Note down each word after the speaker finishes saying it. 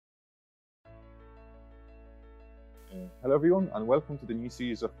Hello everyone, and welcome to the new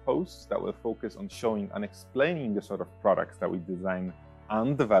series of posts that will focus on showing and explaining the sort of products that we design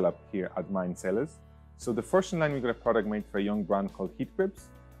and develop here at Mindsailors. So the first in line, we've got a product made for a young brand called Heatgrips.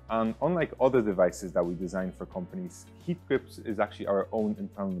 And unlike other devices that we design for companies, Heatgrips is actually our own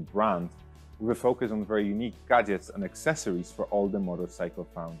internal brand with a focus on very unique gadgets and accessories for all the motorcycle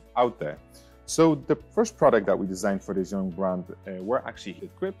fans out there. So the first product that we designed for this young brand were actually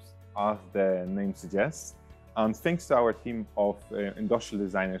Heatgrips, as the name suggests. And thanks to our team of industrial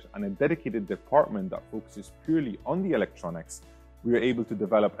designers and a dedicated department that focuses purely on the electronics, we were able to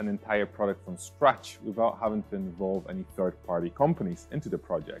develop an entire product from scratch without having to involve any third-party companies into the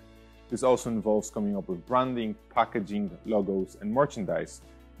project. This also involves coming up with branding, packaging, logos, and merchandise.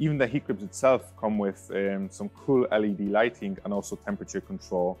 Even the Heatgrips itself come with some cool LED lighting and also temperature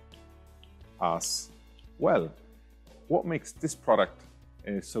control as well. What makes this product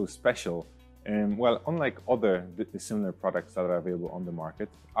so special? Well, unlike other similar products that are available on the market,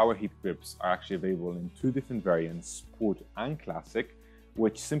 our Heatgrips are actually available in two different variants, Sport and Classic,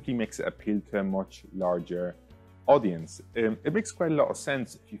 which simply makes it appeal to a much larger audience. It makes quite a lot of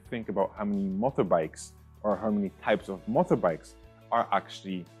sense if you think about how many motorbikes or how many types of motorbikes are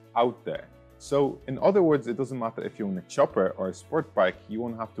actually out there. So in other words, it doesn't matter if you own a chopper or a sport bike, you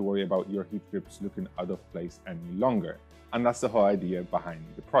won't have to worry about your Heatgrips looking out of place any longer. And that's the whole idea behind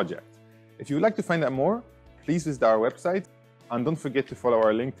the project. If you would like to find out more, please visit our website and don't forget to follow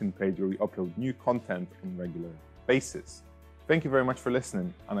our LinkedIn page where we upload new content on a regular basis. Thank you very much for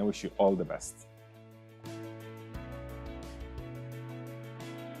listening, and I wish you all the best.